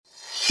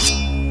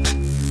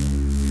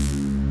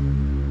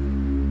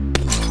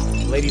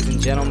ladies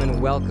and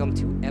gentlemen. Welcome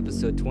to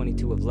episode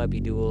 22 of Leppy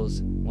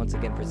Duels, once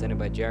again presented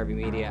by JRV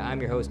Media. I'm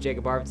your host,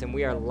 Jacob Arvidsson.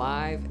 We are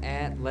live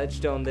at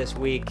Ledgestone this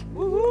week.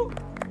 Woo-hoo!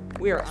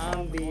 We are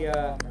on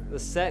the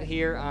set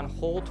here on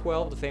hole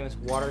 12, the famous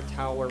water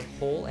tower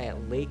hole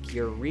at Lake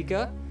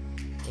Eureka.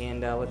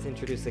 And let's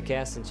introduce the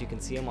cast since you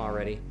can see them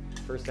already.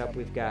 First up,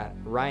 we've got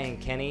Ryan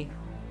Kenny,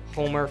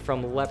 Homer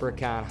from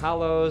Leprechaun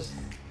Hollows.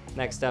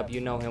 Next up,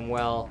 you know him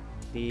well,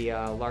 the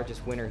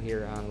largest winner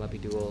here on Leppy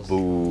Duels,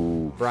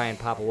 Boo. Brian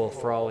Papa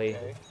Wolf Frawley.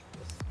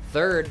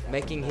 Third,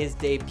 making his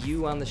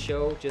debut on the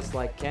show, just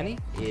like Kenny,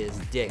 is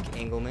Dick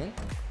Engelman.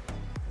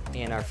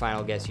 And our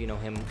final guest, you know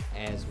him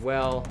as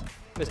well,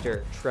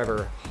 Mr.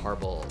 Trevor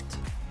Harbolt.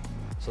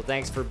 So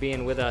thanks for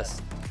being with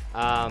us.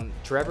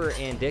 Trevor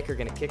and Dick are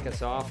going to kick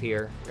us off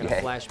here. We're going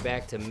to flash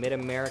back to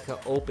Mid-America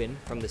Open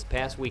from this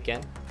past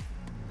weekend.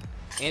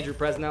 Andrew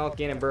Presnell,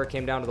 Gannon Burr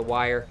came down to the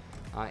wire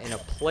in a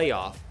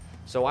playoff.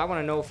 So I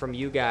want to know from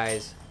you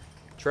guys,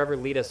 Trevor,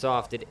 lead us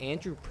off. Did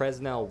Andrew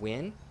Presnell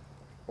win?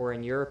 Or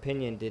in your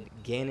opinion, did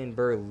Gannon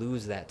Burr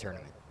lose that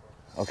tournament?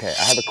 Okay,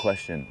 I have a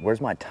question.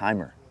 Where's my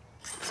timer?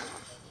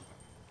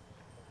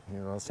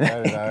 You all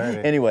started already.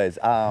 Anyways,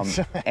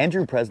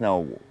 Andrew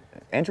Presnell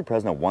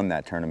won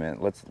that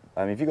tournament.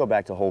 If you go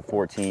back to hole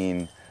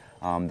 14,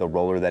 the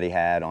roller that he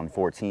had on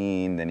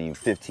 14, then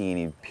 15,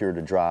 he pured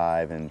a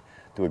drive and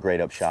threw a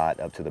great up shot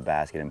up to the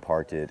basket and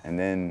parked it. And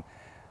then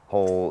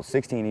hole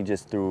 16, he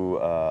just threw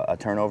a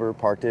turnover,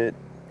 parked it.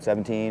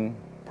 17,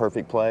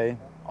 perfect play,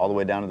 all the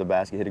way down to the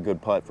basket, hit a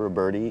good putt for a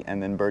birdie, and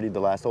then birdied the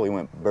last hole. He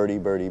went birdie,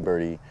 birdie,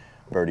 birdie,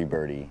 birdie,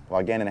 birdie.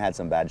 While Gannon had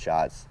some bad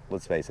shots,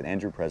 let's face it,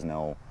 Andrew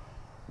Presnell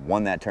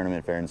won that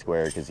tournament fair and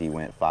square because he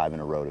went 5 in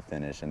a row to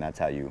finish, and that's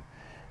how you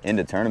end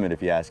a tournament,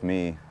 if you ask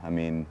me. I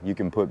mean, you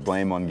can put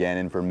blame on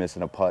Gannon for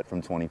missing a putt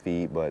from 20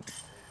 feet, but,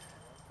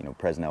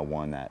 Presnell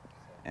won that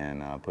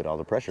and put all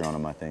the pressure on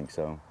him, I think.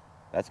 So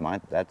I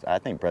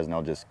think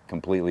Presnell just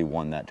completely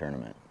won that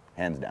tournament,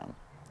 hands down.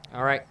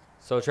 All right.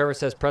 So Trevor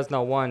says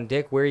Presnell won.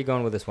 Dick, where are you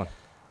going with this one?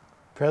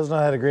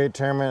 Presnell had a great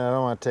tournament. I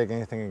don't want to take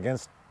anything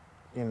against,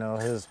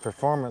 his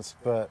performance,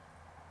 but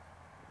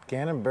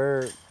Gannon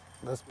Burr,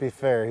 let's be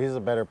fair, he's a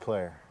better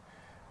player.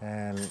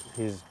 And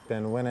he's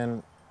been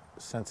winning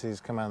since he's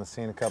come on the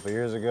scene a couple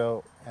years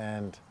ago,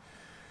 and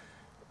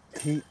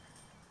he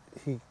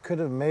could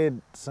have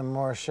made some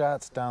more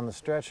shots down the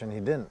stretch, and he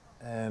didn't.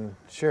 And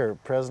sure,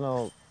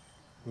 Presnell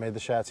made the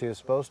shots he was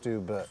supposed to,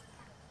 but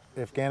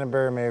if Gannon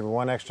Burr made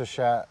one extra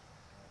shot,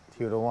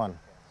 he would have won.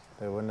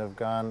 They wouldn't have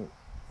gone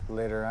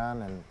later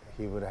on, and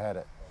he would have had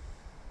it.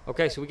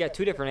 Okay, so we got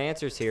two different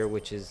answers here,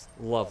 which is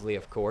lovely,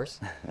 of course.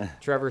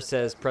 Trevor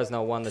says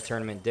Presnell won the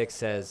tournament. Dick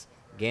says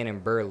Gannon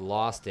Burr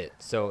lost it.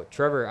 So,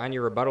 Trevor, on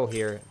your rebuttal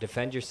here,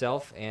 defend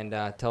yourself and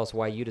tell us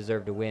why you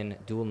deserve to win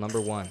duel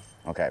number 1.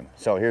 Okay,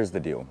 so here's the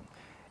deal.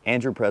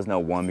 Andrew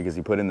Presnell won because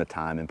he put in the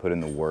time and put in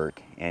the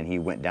work, and he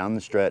went down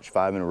the stretch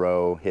 5 in a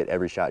row, hit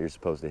every shot you're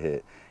supposed to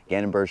hit.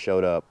 Gannon Burr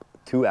showed up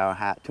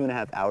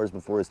 2.5 hours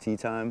before his tee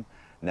time,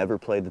 never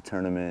played the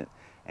tournament,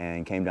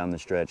 and came down the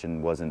stretch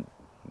and wasn't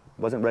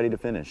ready to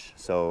finish.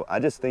 So I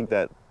just think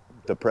that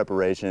the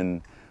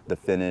preparation, the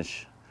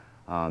finish,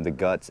 the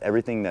guts,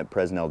 everything that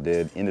Presnell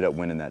did ended up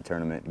winning that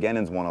tournament.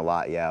 Gannon's won a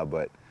lot, yeah,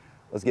 but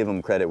let's give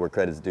him credit where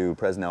credit's due.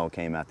 Presnell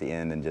came at the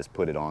end and just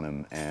put it on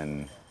him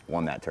and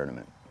won that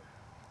tournament.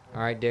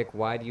 All right, Dick,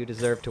 why do you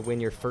deserve to win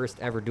your first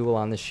ever duel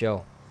on this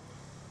show?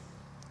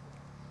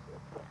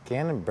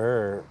 Gannon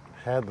Burr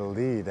had the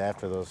lead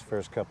after those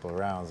first couple of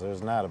rounds. It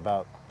was not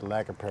about the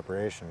lack of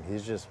preparation.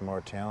 He's just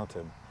more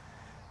talented.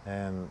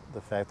 And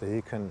the fact that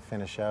he couldn't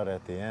finish out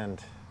at the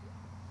end,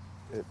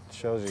 it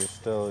shows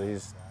you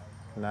he's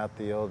not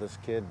the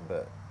oldest kid,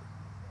 but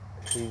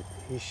he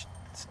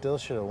still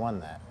should have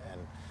won that.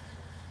 And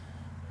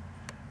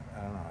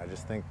I don't know, I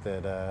just think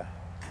that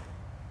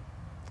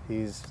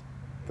he's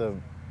the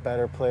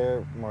better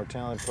player, more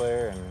talented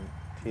player, and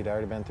he'd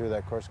already been through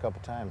that course a couple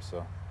times,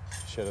 so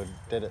should have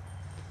did it.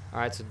 All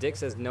right, so Dick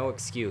says no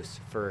excuse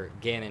for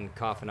Gannon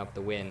coughing up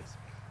the win.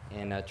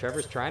 And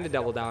Trevor's trying to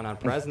double down on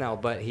Presnell,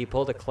 but he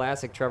pulled a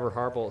classic Trevor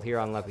Harbolt here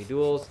on Leppy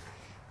Duels.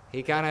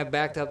 He kind of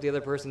backed up the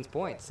other person's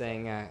point,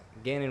 saying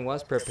Gannon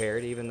was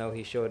prepared, even though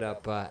he showed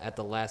up at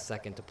the last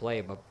second to play.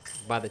 But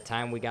by the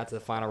time we got to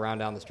the final round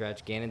down the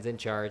stretch, Gannon's in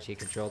charge. He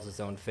controls his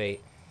own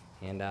fate.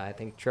 And I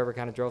think Trevor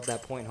kind of drove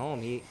that point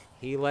home.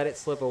 He let it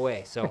slip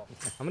away. So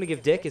I'm going to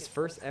give Dick his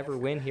first ever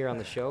win here on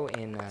the show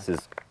in This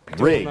is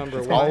duel rigged. number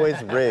It's 1.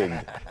 always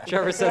rigged.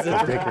 Trevor says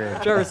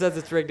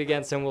it's rigged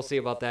against him. We'll see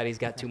about that. He's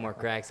got 2 more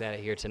cracks at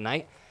it here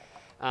tonight.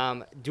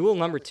 Duel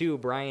number 2,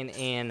 Brian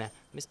and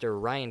Mr.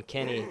 Ryan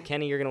Kenny.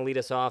 Kenny, you're going to lead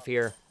us off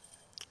here.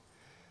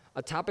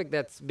 A topic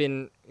that's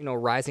been,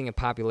 rising in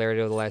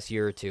popularity over the last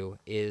year or two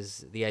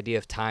is the idea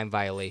of time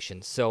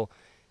violations. So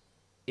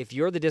if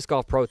you're the Disc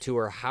Golf Pro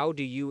Tour, how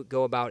do you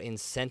go about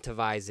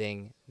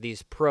incentivizing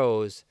these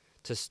pros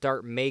to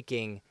start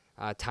making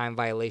time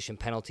violation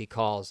penalty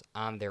calls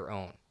on their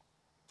own?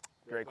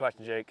 Great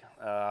question, Jake.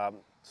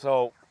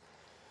 So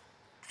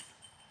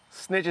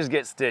snitches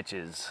get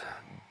stitches,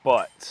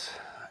 but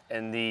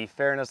in the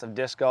fairness of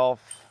disc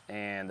golf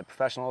and the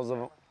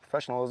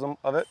professionalism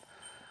of it.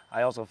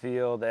 I also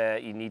feel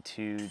that you need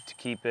to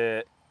keep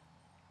it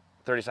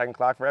 30-second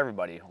clock for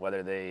everybody,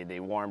 whether they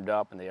warmed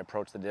up and they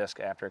approach the disc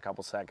after a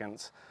couple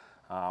seconds.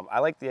 I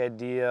like the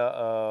idea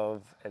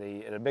of, at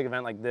a big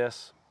event like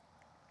this,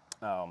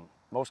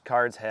 most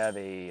cards have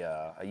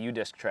a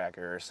U-disc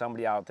tracker, or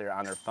somebody out there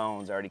on their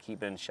phones already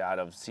keeping shot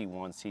of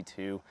C1,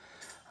 C2,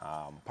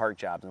 park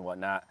jobs and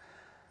whatnot.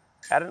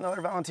 Add another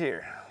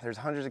volunteer. There's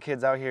hundreds of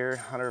kids out here,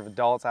 hundreds of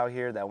adults out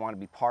here that want to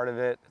be part of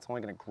it. It's only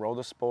going to grow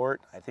the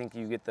sport. I think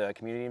you get the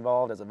community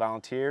involved as a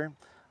volunteer,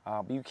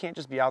 but you can't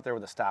just be out there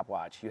with a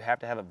stopwatch. You have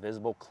to have a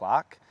visible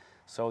clock,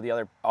 so the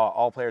other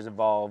all players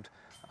involved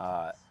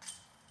are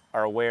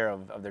aware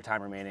of their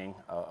time remaining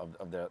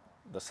of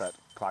the set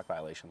clock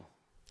violation.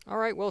 All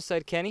right, well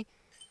said, Kenny.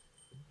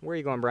 Where are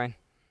you going, Brian?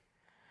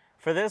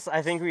 For this,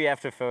 I think we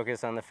have to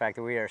focus on the fact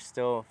that we are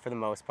still, for the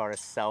most part, a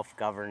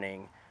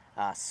self-governing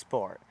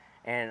sport.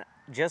 And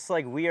just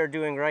like we are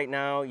doing right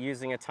now,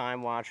 using a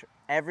time watch,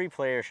 every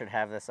player should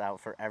have this out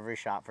for every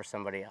shot for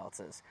somebody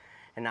else's.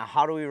 And now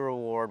how do we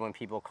reward when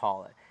people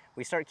call it?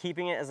 We start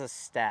keeping it as a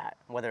stat,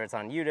 whether it's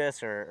on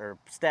UDisc or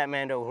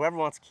StatMando, whoever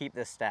wants to keep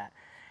this stat.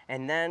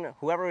 And then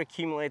whoever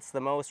accumulates the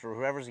most, or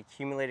whoever's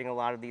accumulating a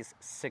lot of these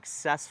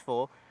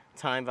successful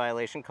time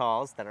violation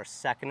calls that are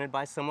seconded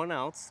by someone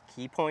else,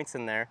 key points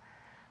in there,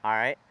 all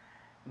right,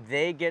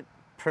 they get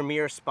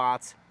premier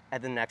spots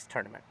at the next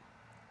tournament.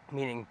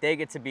 Meaning they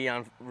get to be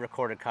on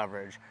recorded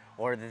coverage,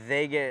 or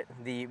they get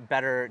the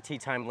better tee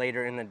time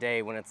later in the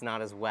day when it's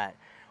not as wet,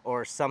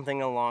 or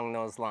something along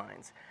those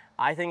lines.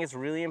 I think it's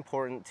really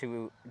important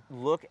to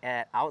look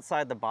at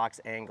outside the box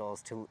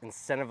angles to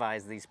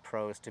incentivize these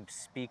pros to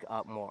speak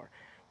up more.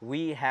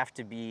 We have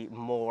to be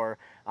more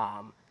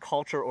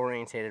culture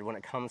orientated when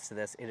it comes to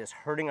this. It is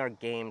hurting our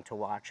game to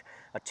watch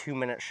a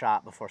 2-minute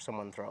shot before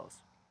someone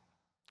throws.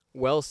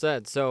 Well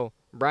said. So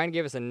Brian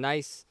gave us a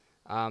nice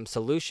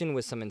solution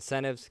with some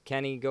incentives.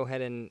 Kenny, go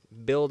ahead and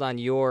build on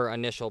your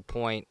initial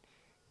point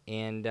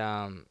and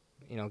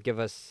give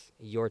us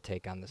your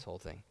take on this whole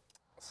thing.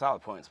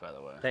 Solid points, by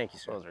the way. Thank you,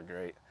 sir. Those are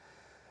great.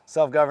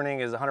 Self-governing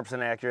is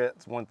 100% accurate.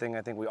 It's one thing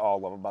I think we all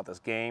love about this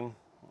game.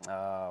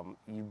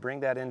 You bring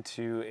that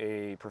into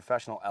a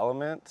professional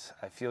element,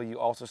 I feel you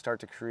also start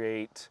to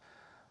create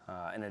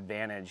an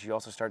advantage. You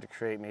also start to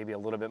create maybe a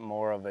little bit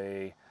more of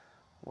a,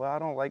 well, I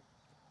don't like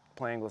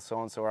playing with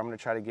so-and-so, or I'm going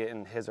to try to get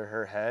in his or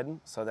her head.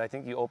 So I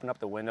think you open up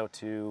the window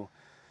to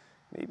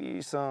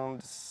maybe some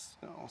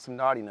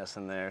naughtiness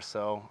in there.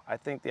 So I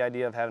think the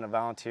idea of having a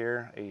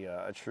volunteer,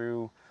 a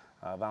true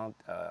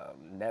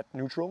net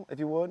neutral, if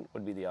you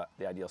would be the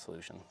ideal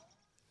solution.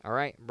 All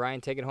right,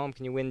 Brian, take it home.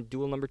 Can you win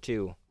duel number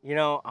 2? You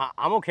know,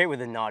 I'm okay with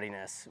the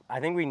naughtiness.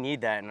 I think we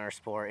need that in our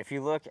sport. If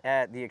you look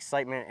at the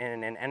excitement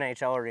in an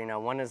NHL arena,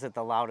 when is it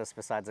the loudest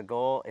besides a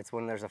goal? It's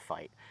when there's a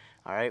fight.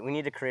 All right, we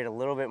need to create a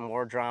little bit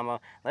more drama.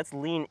 Let's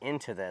lean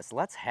into this.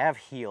 Let's have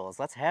heels.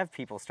 Let's have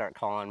people start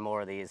calling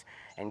more of these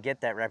and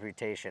get that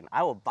reputation.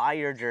 I will buy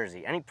your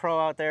jersey. Any pro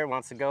out there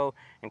wants to go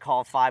and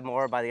call 5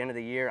 more by the end of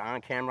the year on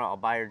camera, I'll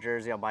buy your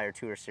jersey. I'll buy your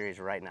tour series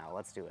right now.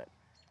 Let's do it.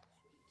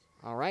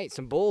 All right,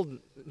 some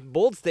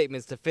bold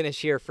statements to finish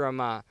here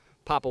from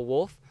Papa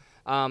Wolf.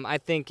 I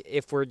think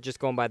if we're just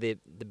going by the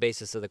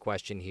basis of the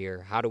question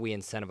here, how do we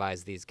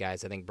incentivize these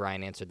guys? I think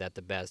Brian answered that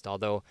the best.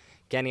 Although,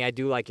 Kenny, I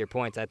do like your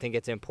points. I think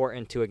it's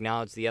important to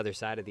acknowledge the other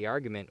side of the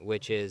argument,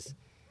 which is,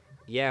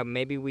 yeah,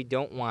 maybe we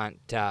don't want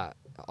a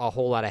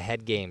whole lot of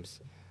head games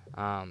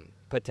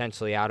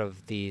potentially out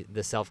of the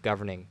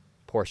self-governing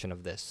portion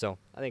of this. So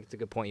I think it's a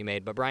good point you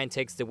made. But Brian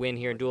takes the win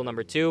here in duel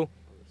number 2.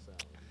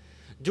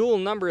 Duel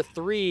number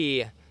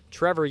 3,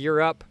 Trevor,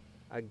 you're up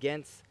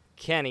against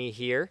Kenny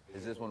here.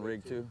 Is this one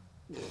rigged too?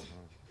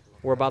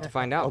 We're about to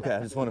find out. Okay,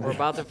 I just want to. We're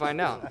about to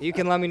find out. You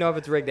can let me know if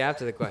it's rigged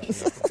after the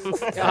question.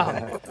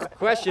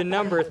 Question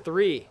number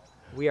 3.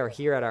 We are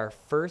here at our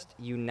first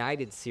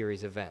United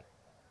Series event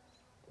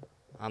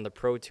on the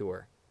Pro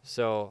Tour.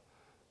 So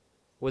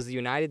was the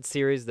United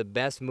Series the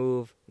best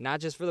move, not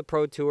just for the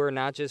Pro Tour,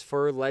 not just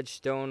for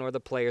Ledgestone or the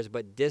players,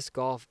 but disc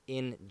golf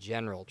in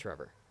general,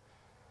 Trevor?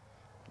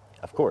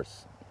 Of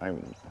course.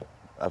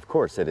 Of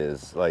course it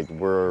is. Like,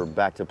 we're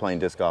back to playing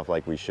disc golf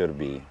like we should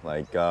be.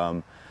 Like,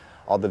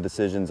 all the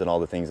decisions and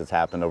all the things that's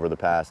happened over the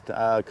past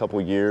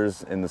couple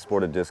years in the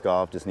sport of disc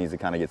golf just needs to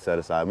kind of get set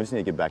aside. We just need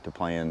to get back to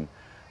playing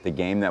the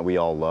game that we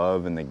all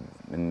love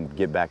and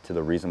get back to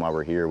the reason why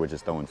we're here, which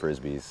is throwing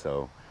frisbees.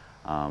 So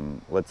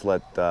let's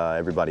let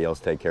everybody else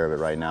take care of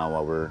it right now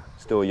while we're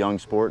still a young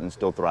sport and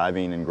still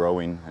thriving and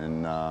growing,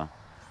 and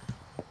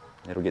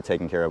it'll get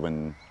taken care of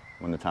when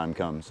the time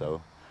comes. So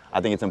I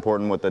think it's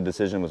important what the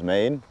decision was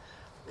made,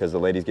 because the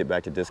ladies get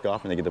back to disc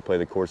golf and they get to play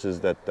the courses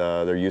that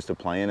they're used to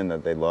playing and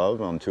that they love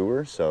on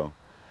tour. So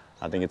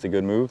I think it's a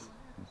good move.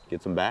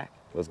 Get them back.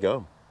 Let's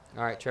go.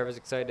 All right, Trevor's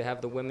excited to have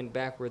the women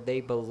back where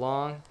they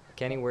belong.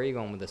 Kenny, where are you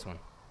going with this one?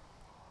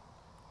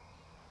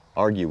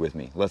 Argue with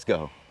me. Let's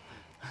go.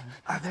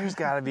 There's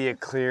got to be a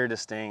clear,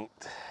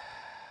 distinct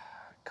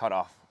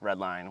cutoff red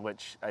line,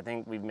 which I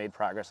think we've made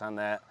progress on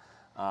that.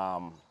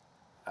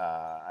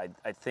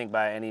 I think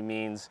by any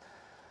means,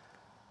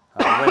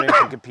 women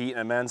can compete in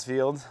a men's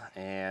field,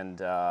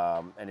 and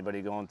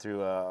anybody going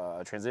through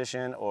a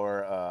transition or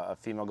a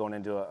female going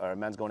into or a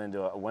men's going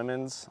into a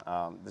women's,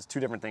 there's two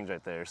different things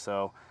right there.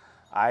 So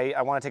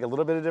I want to take a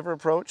little bit of a different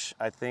approach.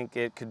 I think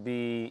it could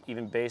be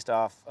even based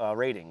off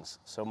ratings.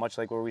 So much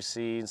like where we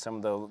see in some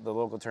of the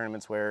local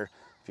tournaments where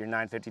if you're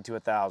 950 to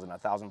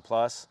 1,000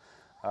 plus,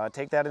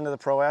 take that into the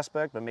pro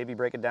aspect, but maybe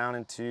break it down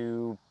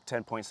into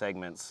 10-point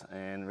segments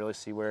and really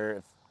see where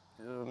if,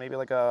 maybe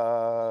like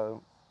a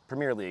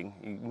Premier League,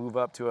 you move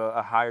up to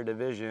a higher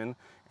division,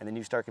 and then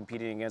you start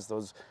competing against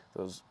those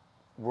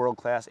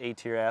world-class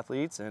A-tier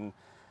athletes and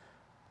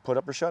put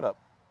up or shut up.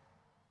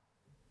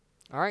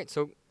 All right,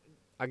 so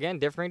again,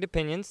 differing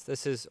opinions.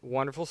 This is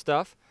wonderful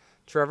stuff.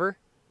 Trevor,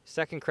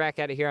 second crack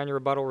at it here on your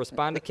rebuttal.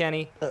 Respond to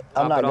Kenny.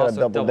 I'm not but going to also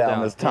double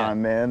down this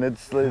time, man.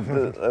 It's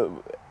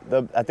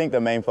I think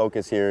the main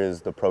focus here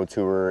is the Pro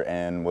Tour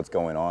and what's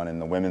going on in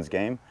the women's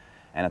game.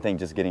 And I think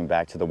just getting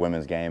back to the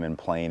women's game and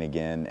playing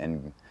again,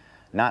 and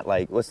not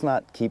like, let's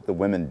not keep the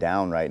women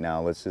down right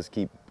now. Let's just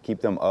keep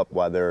them up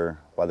while they're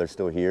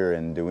still here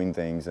and doing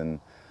things,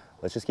 and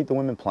let's just keep the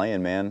women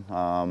playing, man.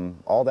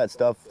 All that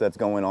stuff that's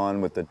going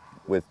on with the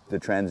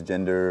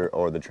transgender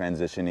or the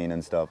transitioning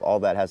and stuff, all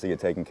that has to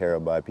get taken care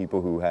of by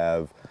people who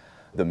have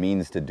the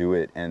means to do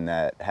it and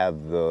that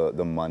have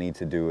the money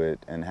to do it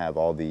and have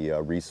all the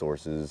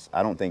resources.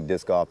 I don't think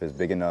disc golf is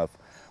big enough.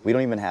 We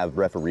don't even have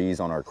referees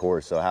on our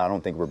course, so I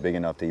don't think we're big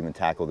enough to even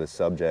tackle this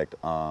subject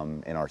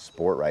in our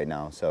sport right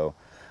now. So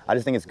I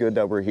just think it's good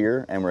that we're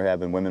here and we're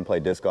having women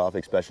play disc golf,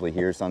 especially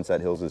here. Sunset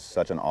Hills is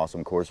such an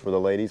awesome course for the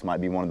ladies. Might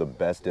be one of the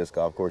best disc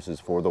golf courses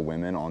for the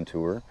women on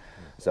tour.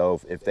 So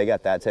if they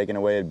got that taken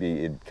away,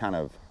 it'd kind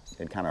of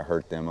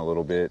hurt them a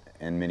little bit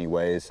in many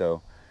ways.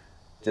 So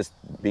just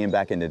being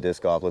back into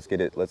disc golf, let's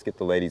get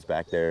the ladies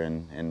back there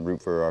and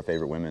root for our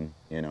favorite women,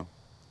 you know.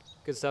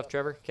 Good stuff,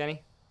 Trevor.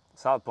 Kenny?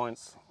 Solid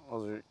points.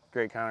 Those are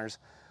great counters.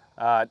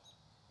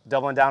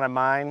 Doubling down on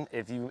mine,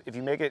 if you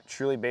make it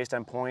truly based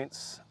on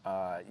points,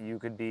 you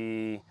could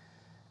be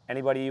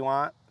anybody you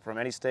want from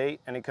any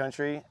state, any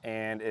country,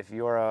 and if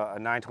you're a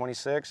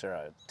 926 or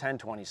a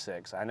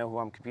 1026, I know who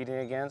I'm competing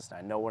against.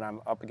 I know what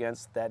I'm up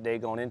against that day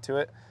going into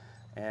it,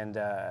 and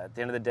at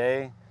the end of the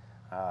day,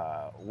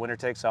 winner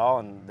takes all,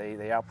 and they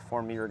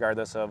outperform me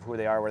regardless of who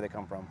they are, where they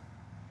come from.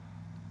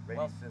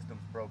 Rating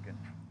system's broken.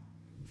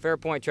 Fair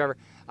point, Trevor.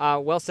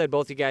 Well said,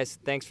 both you guys.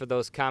 Thanks for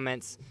those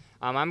comments.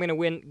 I'm going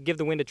to give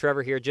the win to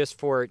Trevor here just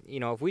for,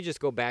 if we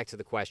just go back to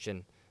the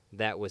question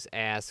that was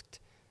asked,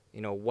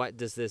 what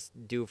does this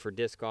do for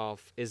disc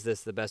golf? Is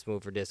this the best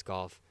move for disc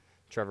golf?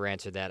 Trevor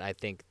answered that, I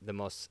think,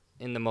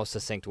 in the most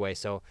succinct way.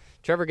 So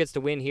Trevor gets the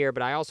win here,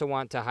 but I also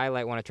want to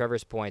highlight one of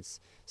Trevor's points,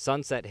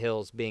 Sunset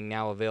Hills being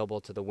now available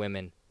to the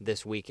women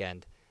this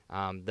weekend.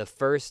 The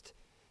first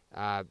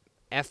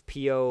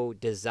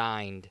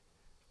FPO-designed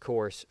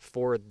course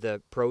for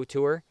the Pro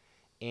Tour,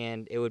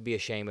 and it would be a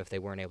shame if they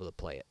weren't able to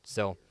play it.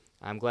 So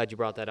I'm glad you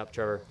brought that up,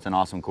 Trevor. It's an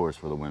awesome course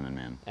for the women,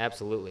 man.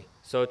 Absolutely.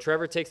 So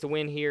Trevor takes the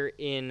win here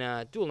in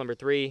duel number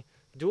 3.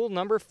 Duel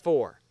number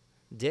 4.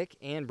 Dick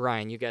and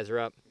Brian, you guys are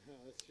up.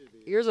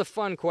 Here's a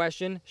fun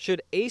question.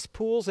 Should ace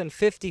pools and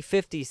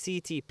 50-50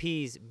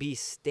 CTPs be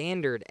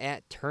standard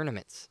at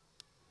tournaments?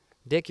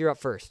 Dick, you're up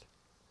first.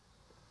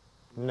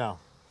 No.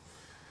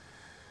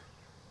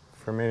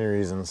 For many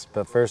reasons.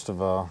 But first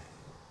of all,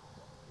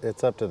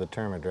 it's up to the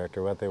tournament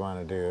director what they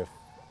want to do. If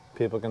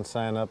people can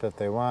sign up if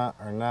they want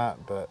or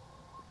not, but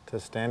to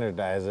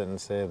standardize it and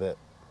say that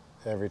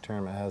every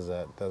tournament has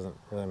that doesn't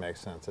really make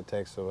sense. It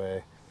takes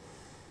away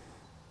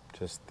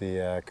just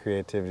the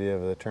creativity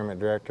of the tournament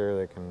director.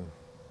 They can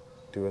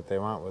do what they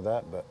want with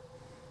that, but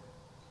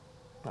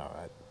no,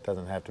 it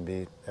doesn't have to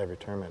be every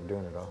tournament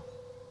doing it all.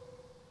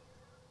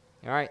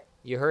 All right,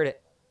 you heard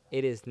it.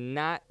 It is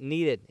not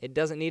needed. It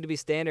doesn't need to be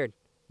standard.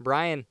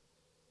 Brian,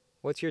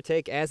 what's your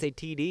take as a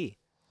TD?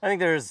 I think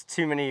there's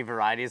too many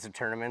varieties of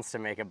tournaments to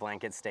make a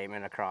blanket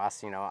statement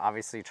across.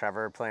 Obviously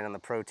Trevor playing on the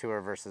Pro Tour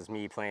versus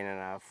me playing in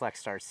a Flex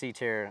Start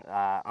C-Tier.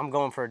 I'm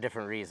going for a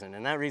different reason,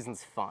 and that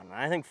reason's fun.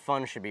 I think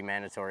fun should be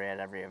mandatory at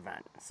every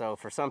event. So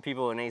for some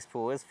people, an ace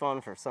pool is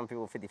fun. For some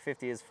people,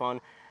 50-50 is fun.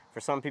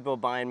 For some people,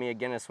 buying me a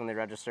Guinness when they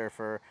register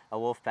for a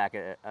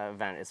Wolfpack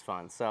event is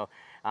fun. So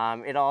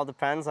it all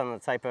depends on the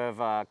type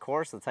of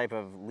course, the type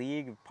of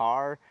league,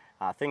 par,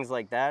 things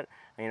like that.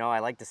 I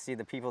like to see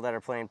the people that are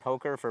playing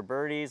poker for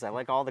birdies. I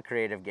like all the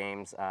creative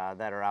games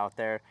that are out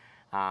there.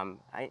 And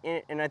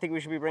I think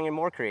we should be bringing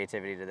more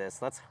creativity to this.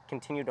 Let's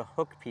continue to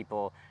hook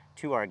people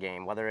to our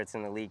game, whether it's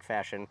in a league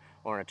fashion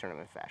or in a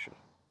tournament fashion.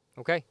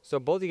 Okay, so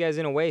both of you guys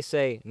in a way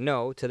say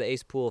no to the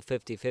ace pool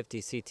 50-50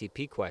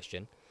 CTP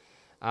question.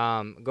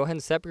 Go ahead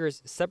and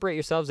separate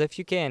yourselves if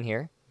you can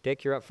here.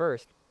 Dick, you're up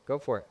first. Go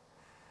for it.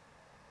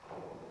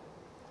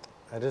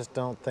 I just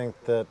don't think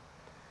that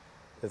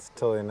it's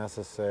totally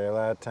necessary. A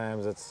lot of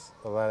times it's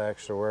a lot of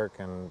extra work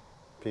and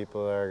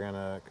people are going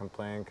to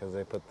complain because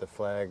they put the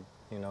flag,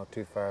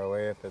 too far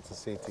away if it's a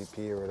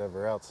CTP or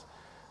whatever else.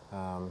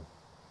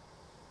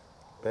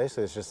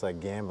 Basically, it's just like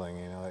gambling,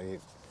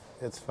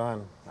 it's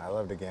fun. I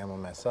love to gamble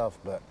myself,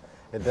 but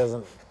it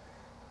doesn't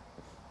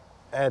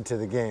add to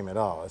the game at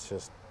all. It's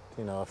just,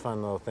 a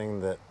fun little thing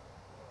that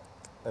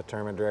a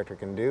tournament director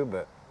can do,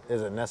 but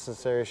is it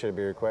necessary? Should it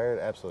be required?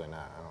 Absolutely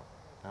not.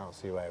 I don't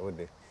see why it would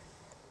be.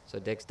 So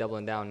Dick's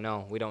doubling down.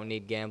 No, we don't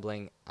need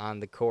gambling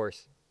on the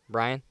course.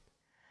 Brian?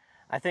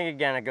 I think,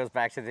 again, it goes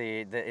back to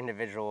the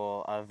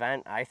individual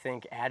event. I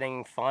think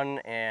adding fun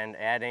and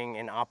adding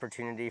an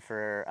opportunity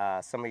for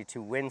somebody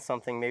to win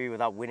something maybe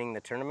without winning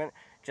the tournament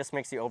just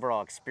makes the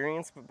overall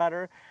experience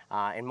better.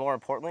 And more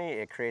importantly,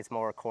 it creates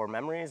more core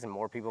memories and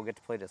more people get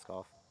to play disc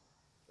golf.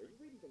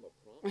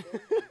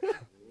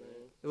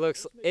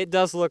 It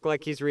does look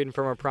like he's reading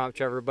from a prompt,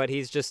 Trevor, but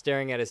he's just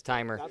staring at his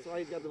timer. That's why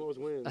he's got the most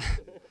wins.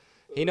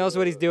 He knows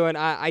what he's doing.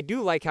 I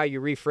do like how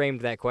you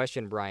reframed that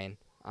question, Brian.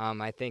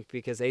 I think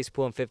because ace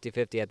pool and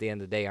 50-50 at the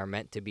end of the day are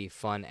meant to be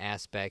fun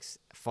aspects,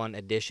 fun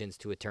additions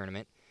to a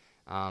tournament.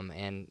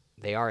 And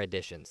they are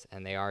additions,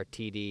 and they are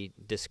TD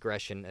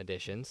discretion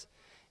additions.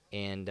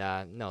 And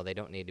no, they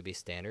don't need to be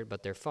standard,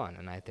 but they're fun,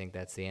 and I think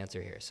that's the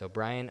answer here. So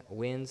Brian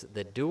wins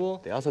the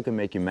duel. They also can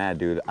make you mad,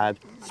 dude. I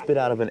spit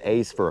out of an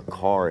ace for a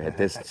car at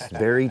this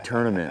very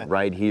tournament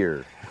right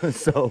here.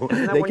 So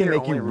they can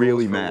make you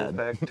really mad.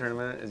 Wolfpack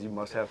tournament is you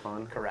must have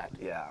fun. Correct.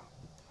 Yeah.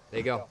 There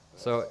you go.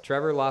 So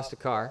Trevor lost a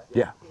car.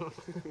 Yeah.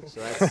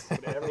 So that's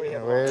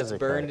Where is it?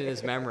 burned in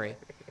his memory.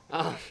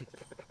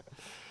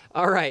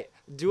 All right,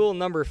 duel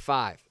number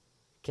 5.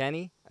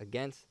 Kenny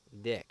against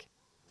Dick.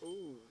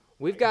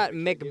 We've got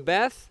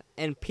Macbeth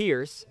and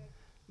Pierce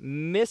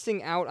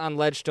missing out on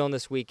Ledgestone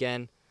this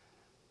weekend.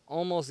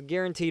 Almost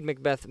guaranteed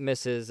Macbeth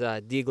misses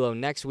Deglow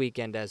next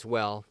weekend as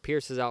well.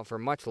 Pierce is out for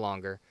much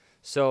longer.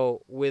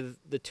 So with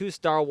the two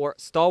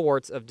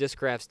stalwarts of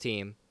Discraft's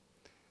team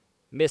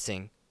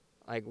missing,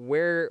 like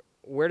where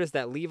does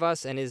that leave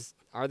us? And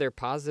are there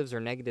positives or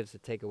negatives to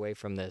take away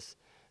from this?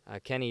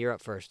 Kenny, you're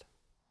up first.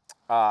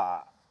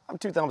 I'm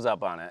 2 thumbs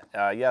up on it.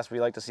 Yes, we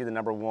like to see the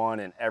number 1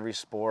 in every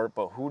sport,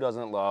 but who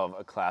doesn't love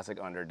a classic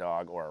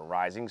underdog or a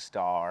rising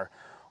star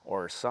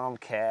or some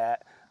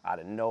cat out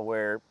of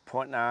nowhere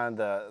putting on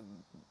the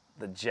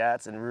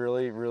jets and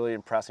really, really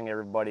impressing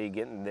everybody,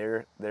 getting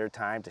their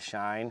time to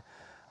shine.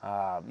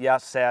 Yeah,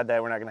 sad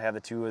that we're not going to have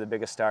the 2 of the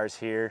biggest stars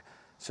here.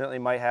 Certainly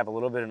might have a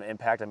little bit of an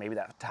impact on maybe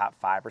that top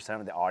 5%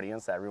 of the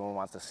audience that everyone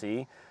wants to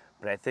see.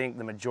 But I think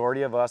the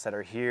majority of us that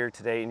are here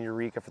today in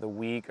Eureka for the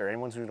week, or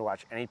anyone who's going to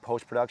watch any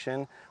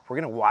post-production, we're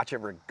going to watch it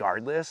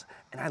regardless.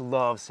 And I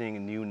love seeing a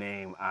new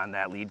name on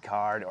that lead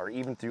card, or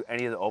even through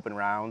any of the open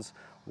rounds,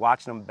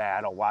 watching them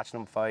battle, watching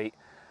them fight.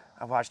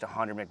 I've watched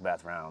 100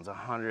 Macbeth rounds,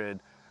 100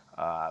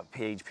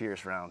 Paige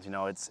Pierce rounds.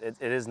 It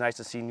is nice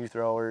to see new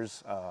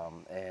throwers,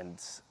 and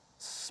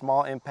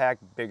small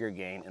impact, bigger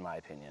gain, in my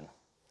opinion.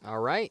 All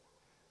right.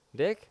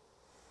 Dick?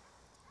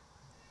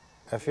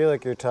 I feel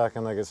like you're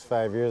talking like it's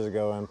 5 years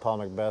ago when Paul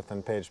Macbeth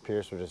and Paige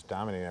Pierce were just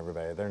dominating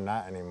everybody. They're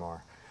not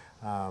anymore.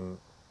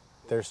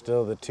 They're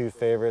still the 2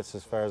 favorites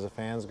as far as the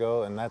fans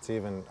go, and that's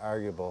even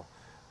arguable.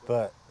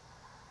 But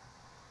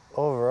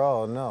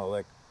overall, no.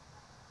 Like,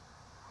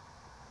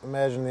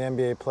 imagine the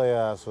NBA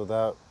playoffs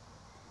without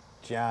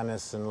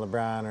Giannis and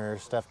LeBron or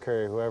Steph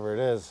Curry, whoever it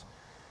is.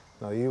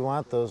 No, you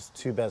want those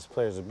 2 best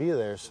players to be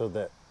there so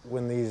that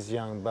when these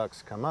young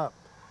bucks come up,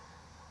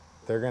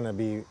 they're going to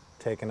be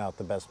taking out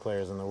the best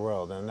players in the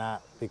world, and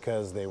not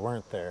because they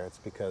weren't there, it's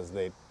because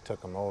they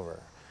took them over.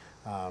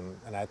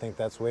 And I think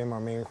that's way more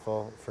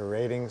meaningful for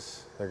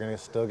ratings. They're going to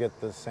still get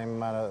the same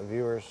amount of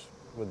viewers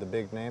with the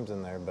big names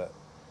in there, but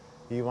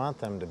you want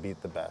them to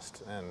beat the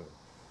best, and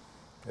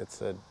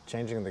it's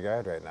changing the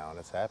guard right now, and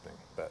it's happening.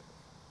 But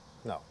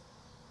no,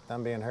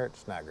 them being hurt,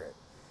 it's not great.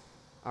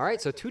 All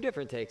right, so 2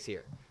 different takes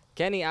here.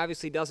 Kenny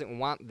obviously doesn't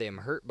want them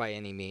hurt by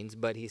any means,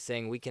 but he's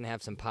saying we can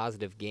have some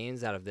positive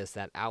gains out of this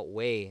that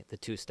outweigh the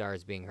 2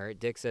 stars being hurt.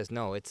 Dick says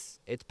no, it's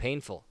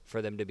painful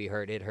for them to be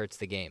hurt. It hurts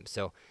the game.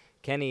 So,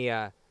 Kenny,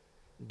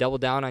 double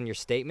down on your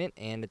statement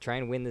and try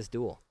and win this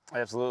duel.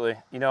 Absolutely.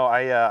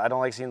 I don't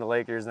like seeing the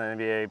Lakers in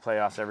the NBA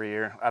playoffs every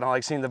year. I don't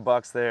like seeing the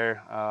Bucks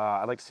there.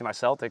 I'd like to see my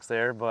Celtics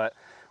there. But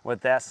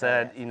with that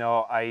said,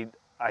 I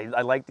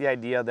like the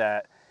idea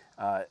that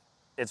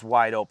it's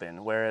wide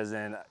open, whereas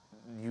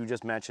you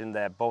just mentioned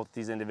that both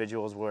these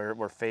individuals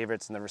were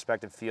favorites in their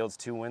respective fields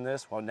to win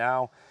this. Well,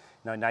 now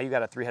you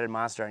got a 3-headed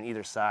monster on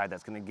either side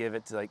that's going to give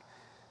it to, like,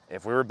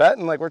 if we were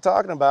betting like we're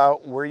talking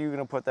about, where are you going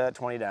to put that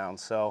 20 down?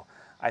 So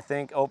I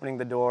think opening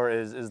the door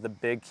is the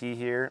big key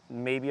here.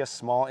 Maybe a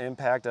small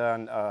impact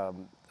on,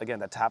 again,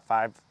 the top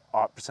 5%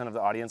 of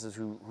the audiences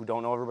who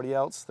don't know everybody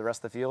else, the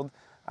rest of the field.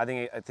 I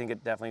think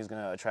it definitely is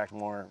going to attract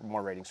more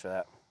ratings for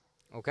that.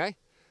 Okay.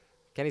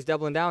 Kenny's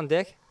doubling down.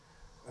 Dick?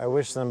 I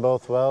wish them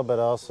both well, but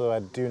also I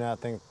do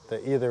not think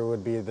that either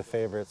would be the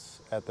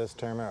favorites at this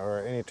tournament or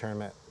any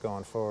tournament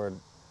going forward,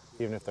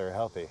 even if they're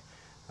healthy.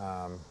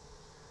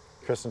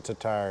 Kristen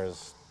Tatar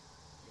is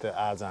the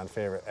odds-on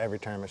favorite every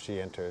tournament she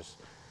enters,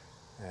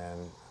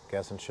 and I'm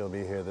guessing she'll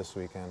be here this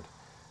weekend.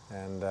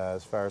 And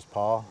as far as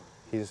Paul,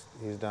 he's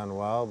done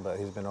well, but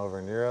he's been over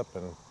in Europe,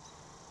 and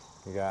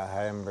you got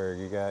Heimberg,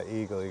 you got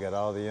Eagle, you got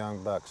all the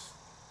young bucks.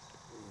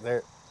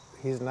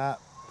 he's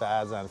not the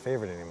odds-on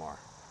favorite anymore.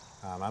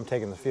 I'm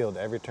taking the field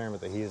every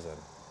tournament that he's in.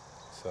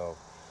 So,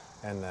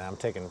 and I'm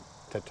taking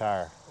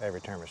Tatar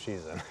every tournament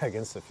she's in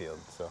against the field.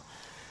 So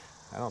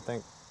I don't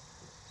think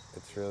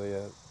it's really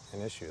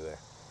an issue there.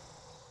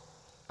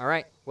 All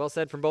right, well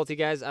said from both you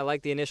guys. I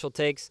like the initial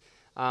takes.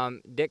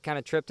 Dick kind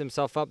of tripped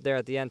himself up there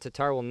at the end.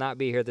 Tatar will not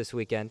be here this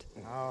weekend.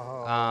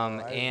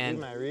 I did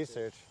my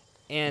research.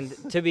 And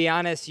to be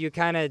honest, you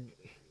kind of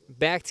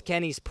backed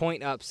Kenny's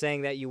point up,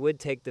 saying that you would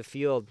take the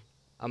field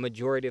a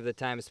majority of the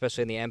time,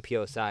 especially in the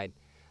MPO side.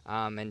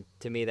 And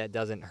to me, that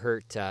doesn't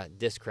hurt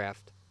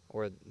Discraft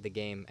or the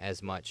game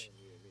as much.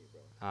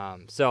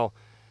 So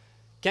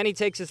Kenny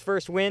takes his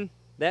first win.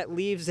 That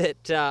leaves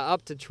it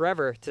up to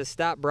Trevor to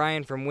stop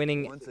Brian from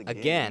winning Once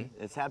again.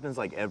 It happens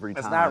like every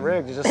time. It's not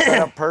rigged. You just set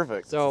up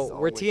perfect. So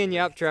we're teeing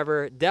you up,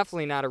 Trevor.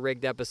 Definitely not a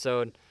rigged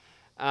episode.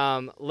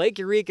 Lake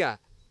Eureka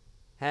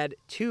had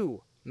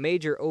 2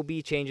 major OB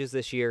changes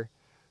this year.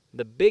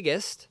 The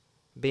biggest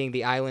being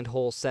the island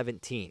hole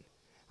 17.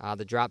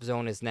 The drop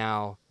zone is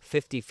now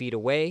 50 feet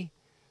away,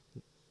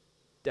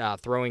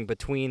 throwing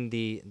between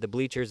the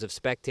bleachers of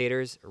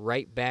spectators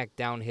right back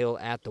downhill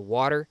at the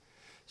water.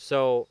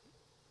 So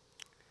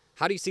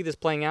how do you see this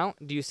playing out?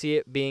 Do you see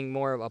it being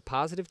more of a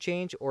positive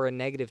change or a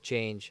negative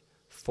change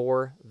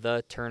for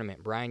the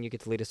tournament? Brian, you get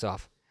to lead us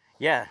off.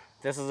 Yeah,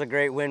 this is a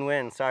great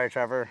win-win. Sorry,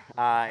 Trevor.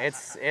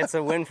 It's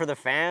a win for the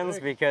fans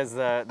because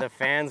the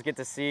fans get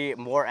to see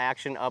more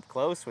action up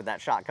close with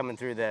that shot coming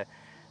through the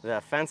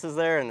fences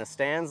there and the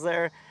stands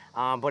there.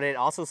 But it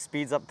also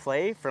speeds up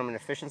play from an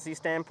efficiency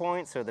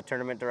standpoint. So the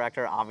tournament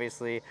director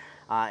obviously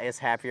is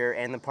happier,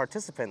 and the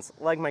participants,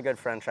 like my good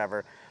friend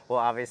Trevor, will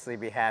obviously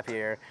be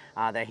happier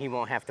that he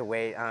won't have to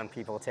wait on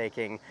people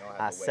taking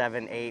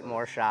 7, 8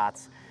 more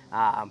shots.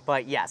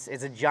 But yes,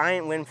 it's a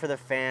giant win for the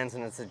fans,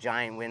 and it's a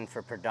giant win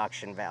for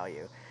production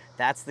value.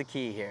 That's the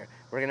key here.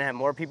 We're going to have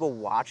more people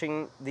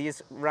watching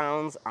these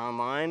rounds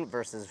online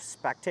versus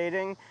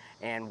spectating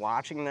and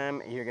watching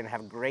them. You're going to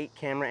have great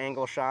camera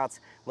angle shots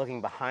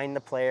looking behind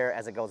the player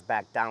as it goes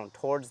back down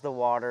towards the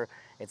water.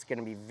 It's going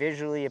to be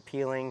visually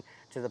appealing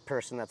to the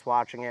person that's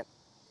watching it.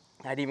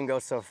 I'd even go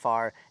so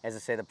far as to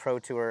say the Pro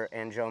Tour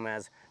and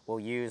Jomez will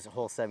use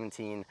hole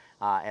 17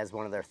 as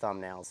one of their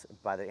thumbnails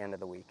by the end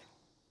of the week.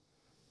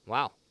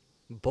 Wow.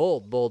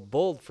 Bold, bold,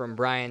 bold from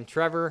Brian.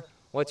 Trevor,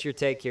 what's your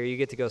take here? You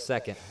get to go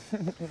second.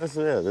 This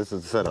is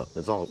a setup.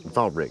 It's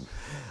all rigged.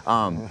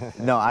 I'm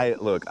going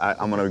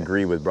to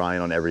agree with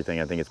Brian on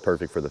everything. I think it's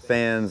perfect for the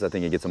fans. I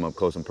think it gets them up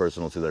close and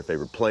personal to their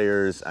favorite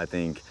players. I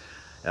think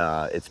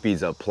it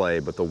speeds up play.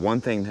 But the one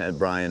thing that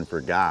Brian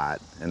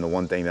forgot, and the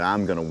one thing that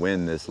I'm going to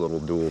win this little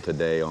duel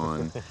today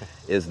on,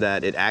 is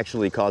that it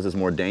actually causes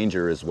more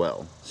danger as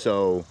well.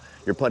 So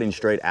you're putting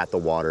straight at the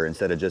water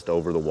instead of just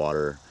over the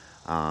water.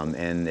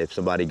 And if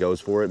somebody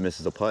goes for it,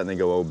 misses a putt, and they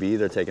go OB,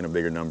 they're taking a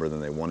bigger number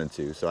than they wanted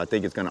to. So I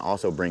think it's going to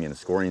also bring in a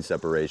scoring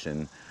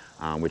separation,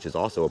 which is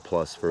also a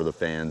plus for the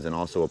fans and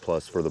also a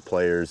plus for the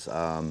players,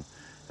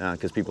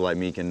 because people like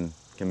me can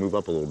move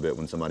up a little bit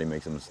when somebody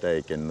makes a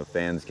mistake, and the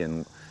fans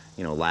can,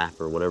 laugh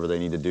or whatever they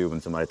need to do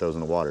when somebody throws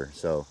in the water.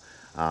 So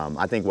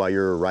I think while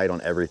you're right on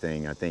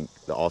everything, I think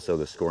also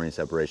the scoring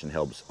separation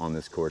helps on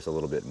this course a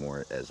little bit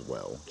more as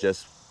well,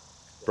 just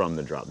from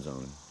the drop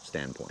zone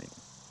standpoint.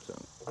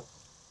 So.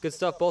 Good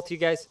stuff, both of you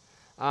guys.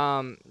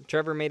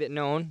 Trevor made it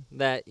known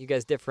that you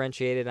guys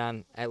differentiated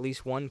on at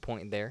least one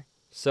point there.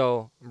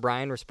 So,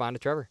 Brian, respond to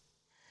Trevor.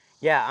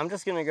 Yeah, I'm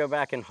just going to go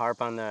back and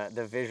harp on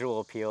the visual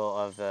appeal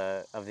of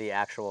the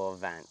actual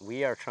event.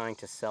 We are trying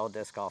to sell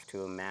disc golf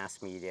to a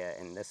mass media,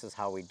 and this is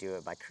how we do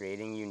it, by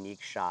creating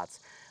unique shots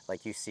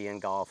like you see in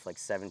golf, like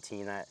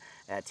 17 at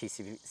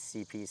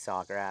TCP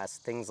Sawgrass,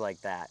 things like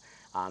that.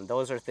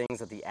 Those are things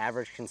that the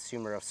average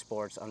consumer of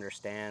sports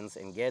understands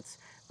and gets.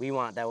 We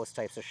want those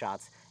types of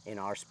shots in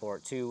our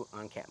sport too,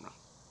 on camera.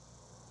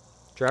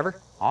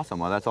 Trevor? Awesome.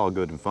 Well, that's all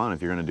good and fun.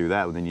 If you're going to do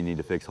that, then you need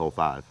to fix hole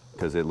 5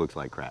 because it looks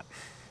like crap.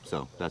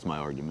 So that's my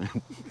argument.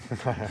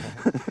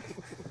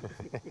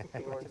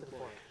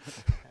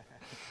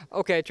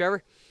 Okay,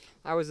 Trevor.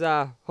 I was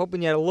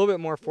hoping you had a little bit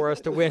more for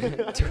us to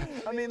win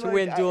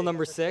win duel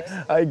number 6.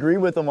 I agree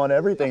with them on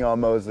everything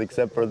almost,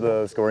 except for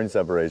the scoring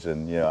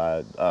separation.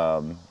 It's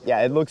going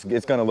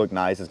to look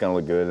nice. It's going to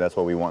look good. That's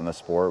what we want in the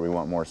sport. We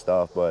want more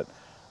stuff, but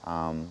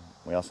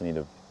we also need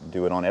to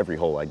do it on every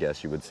hole, I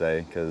guess you would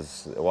say,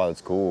 because while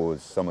it's cool,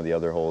 some of the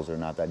other holes are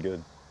not that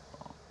good.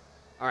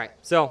 All right,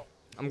 so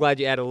I'm glad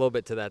you added a little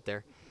bit to that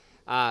there.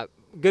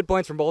 Good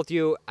points from both of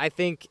you. I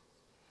think,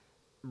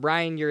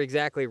 Brian, you're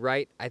exactly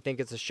right. I think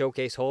it's a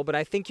showcase hole, but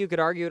I think you could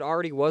argue it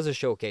already was a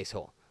showcase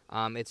hole.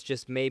 It's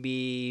just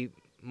maybe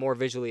more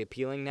visually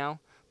appealing now,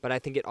 but I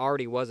think it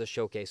already was a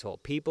showcase hole.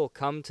 People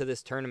come to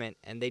this tournament,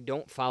 and they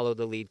don't follow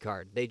the lead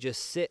card. They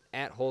just sit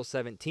at hole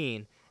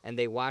 17, and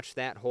they watch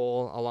that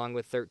hole along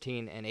with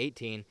 13 and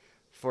 18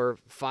 for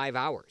 5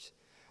 hours.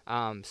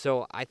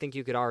 So I think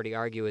you could already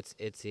argue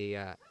it's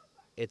a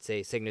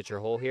signature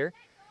hole here.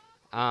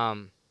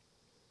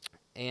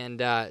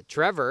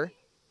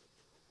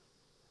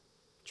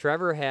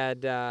 Trevor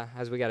had,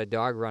 as we got a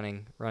dog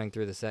running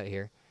through the set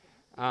here,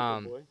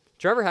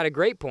 Trevor had a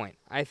great point.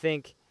 I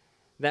think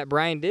that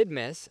Brian did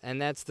miss,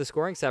 and that's the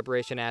scoring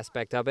separation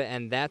aspect of it,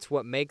 and that's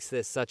what makes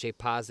this such a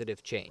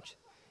positive change.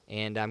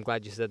 And I'm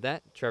glad you said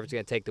that. Trevor's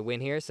going to take the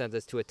win here, sends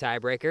us to a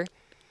tiebreaker.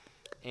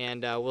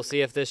 And we'll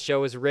see if this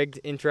show is rigged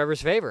in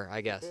Trevor's favor,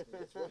 I guess.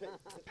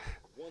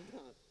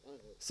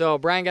 So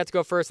Brian got to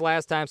go first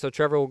last time, so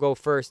Trevor will go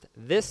first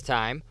this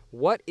time.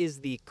 What is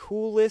the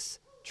coolest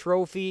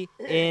trophy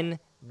in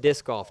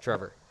disc golf,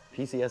 Trevor?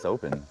 PCS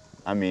Open.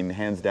 I mean,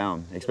 hands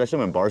down, especially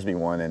when Barsby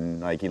won and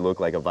like he looked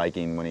like a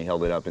Viking when he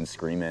held it up and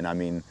screaming. I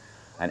mean,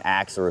 an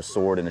axe or a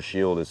sword and a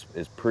shield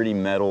is pretty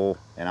metal,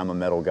 and I'm a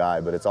metal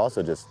guy, but it's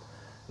also just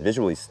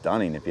visually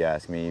stunning, if you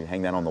ask me. You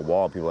hang that on the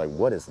wall, people are like,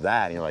 what is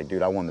that? And you're like,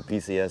 dude, I won the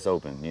PCS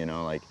Open, you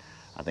know? Like,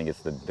 I think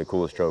it's the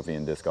coolest trophy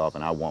in disc golf,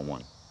 and I want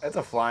one. That's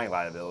a flying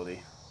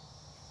liability.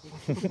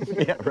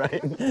 Yeah,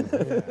 right?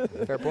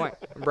 Fair point.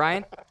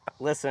 Brian?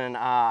 Listen,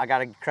 I got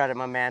to credit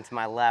my man to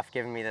my left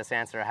giving me this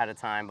answer ahead of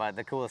time, but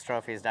the coolest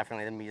trophy is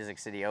definitely the Music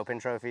City Open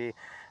trophy.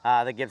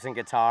 The Gibson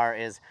guitar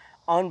is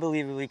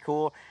unbelievably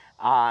cool,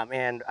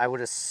 and I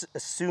would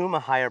assume a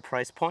higher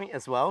price point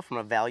as well from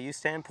a value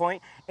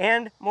standpoint,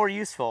 and more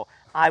useful.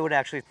 I would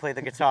actually play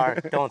the guitar.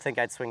 Don't think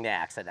I'd swing the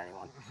axe at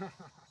anyone.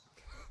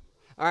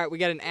 All right, we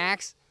got an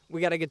axe. We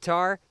got a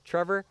guitar.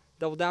 Trevor,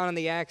 double down on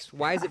the axe.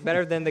 Why is it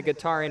better than the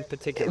guitar in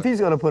particular? If he's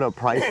gonna put a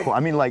price point, I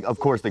mean, like, of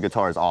course the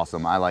guitar is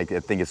awesome. I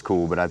think it's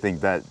cool, but I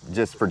think that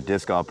just for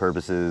disc golf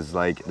purposes,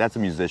 like, that's a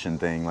musician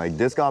thing. Like,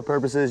 disc golf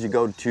purposes, you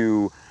go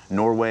to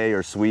Norway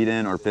or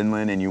Sweden or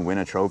Finland and you win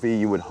a trophy,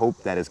 you would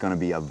hope that it's gonna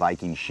be a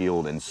Viking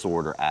shield and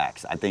sword or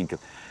axe. I think,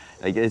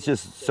 like, it's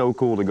just so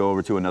cool to go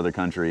over to another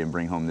country and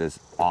bring home this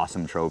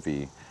awesome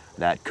trophy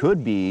that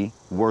could be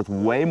worth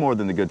way more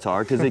than the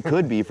guitar, because it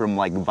could be from,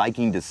 like,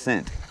 Viking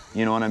descent.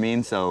 You know what I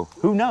mean? So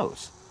who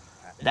knows?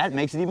 That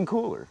makes it even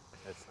cooler.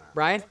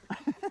 Brian?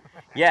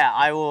 Yeah,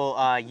 I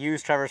will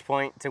use Trevor's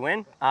point to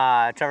win.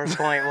 Trevor's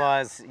point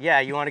was, yeah,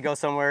 you want to go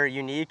somewhere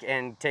unique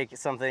and take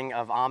something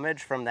of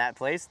homage from that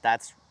place.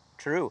 That's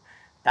true.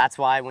 That's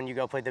why when you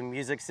go play the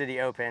Music City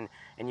Open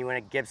and you win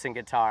a Gibson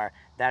guitar,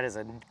 that is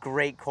a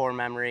great core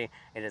memory.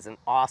 It is an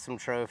awesome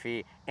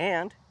trophy,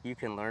 and you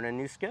can learn a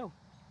new skill.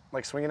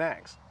 Like swinging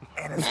axe.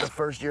 And it's the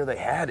first year they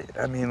had it.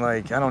 I mean,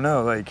 like, I don't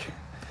know, like,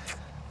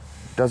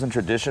 doesn't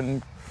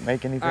tradition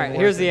make anything All right, worth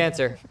here's it? the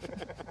answer.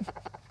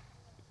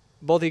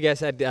 Both of you guys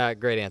had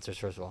great answers,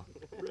 first of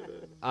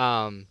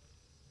all.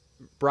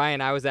 Brian,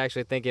 I was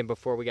actually thinking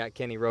before we got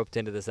Kenny roped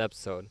into this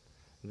episode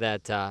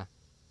that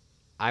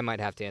I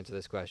might have to answer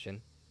this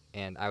question,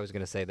 and I was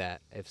going to say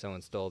that if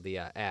someone stole the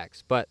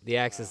axe. But the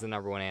axe is the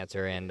number one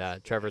answer, and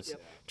Trevor's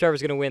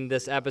going to win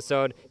this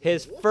episode.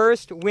 His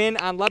first win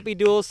on Leppy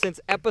Duels since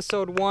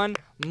episode 1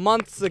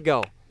 months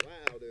ago.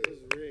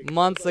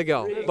 Months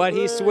ago. But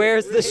he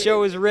swears the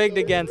show is rigged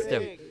against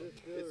him.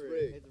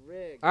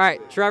 All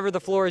right, Trevor, the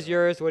floor is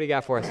yours. What do you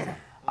got for us?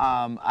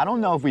 I don't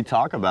know if we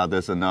talk about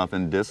this enough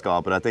in disc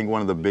golf, but I think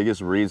one of the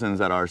biggest reasons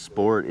that our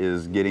sport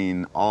is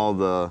getting all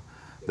the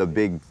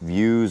big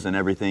views and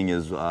everything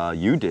is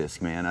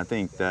UDisc, man. I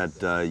think that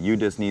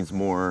UDisc needs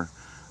more,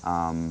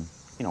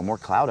 more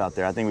clout out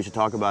there. I think we should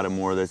talk about it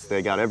more.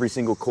 They got every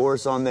single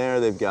course on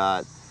there. They've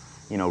got,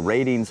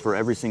 ratings for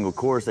every single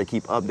course. They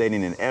keep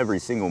updating it every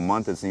single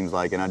month, it seems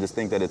like, and I just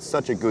think that it's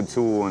such a good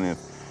tool, and if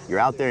you're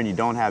out there and you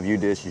don't have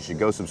UDisc, you should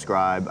go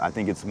subscribe. I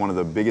think it's one of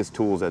the biggest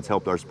tools that's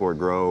helped our sport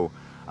grow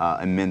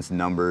immense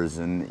numbers,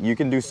 and you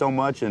can do so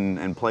much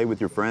and play with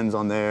your friends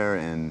on there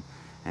and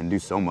do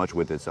so much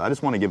with it. So I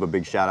just want to give a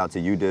big shout out to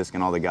UDisc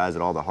and all the guys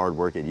at all the hard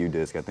work at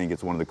UDisc. I think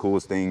it's one of the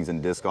coolest things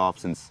in disc golf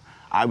since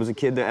I was a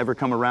kid to ever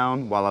come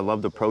around. While I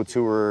love the Pro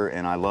Tour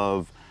and I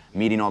love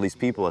meeting all these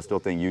people, I still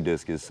think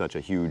UDisc is such a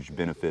huge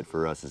benefit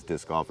for us as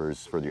disc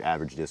golfers, for the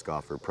average disc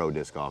golfer, pro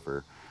disc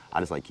golfer. I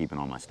just like keeping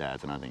all my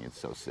stats, and I think it's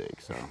so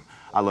sick. So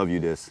I love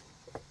UDisc.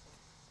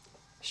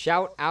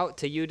 Shout out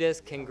to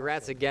UDisc.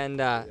 Congrats again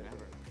to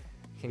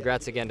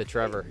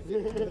Trevor.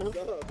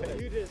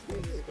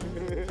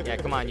 Yeah,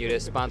 come on,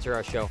 UDisc, sponsor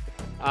our show.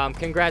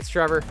 Congrats,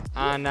 Trevor,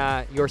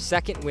 on your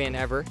second win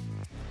ever,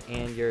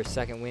 and your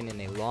second win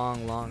in a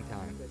long, long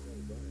time.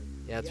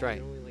 Yeah, that's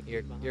right.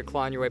 You're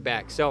clawing your way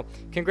back. So,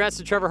 congrats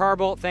to Trevor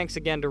Harbolt. Thanks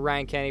again to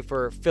Ryan Kenny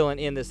for filling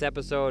in this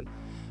episode.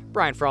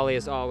 Brian Frawley,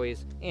 as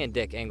always, and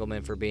Dick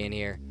Engelman for being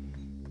here.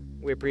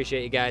 We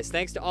appreciate you guys.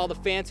 Thanks to all the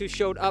fans who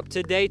showed up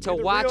today to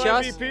watch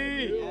us.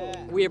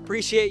 We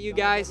appreciate you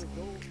guys.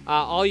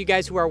 All you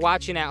guys who are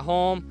watching at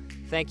home,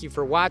 thank you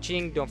for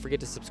watching. Don't forget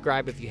to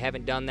subscribe if you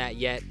haven't done that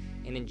yet.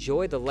 And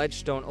enjoy the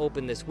Ledgestone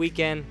Open this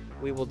weekend.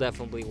 We will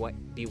definitely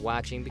be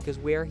watching because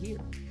we are here.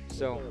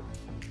 So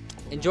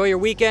enjoy your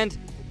weekend,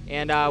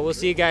 and we'll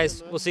see you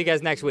guys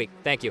next week.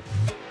 Thank you.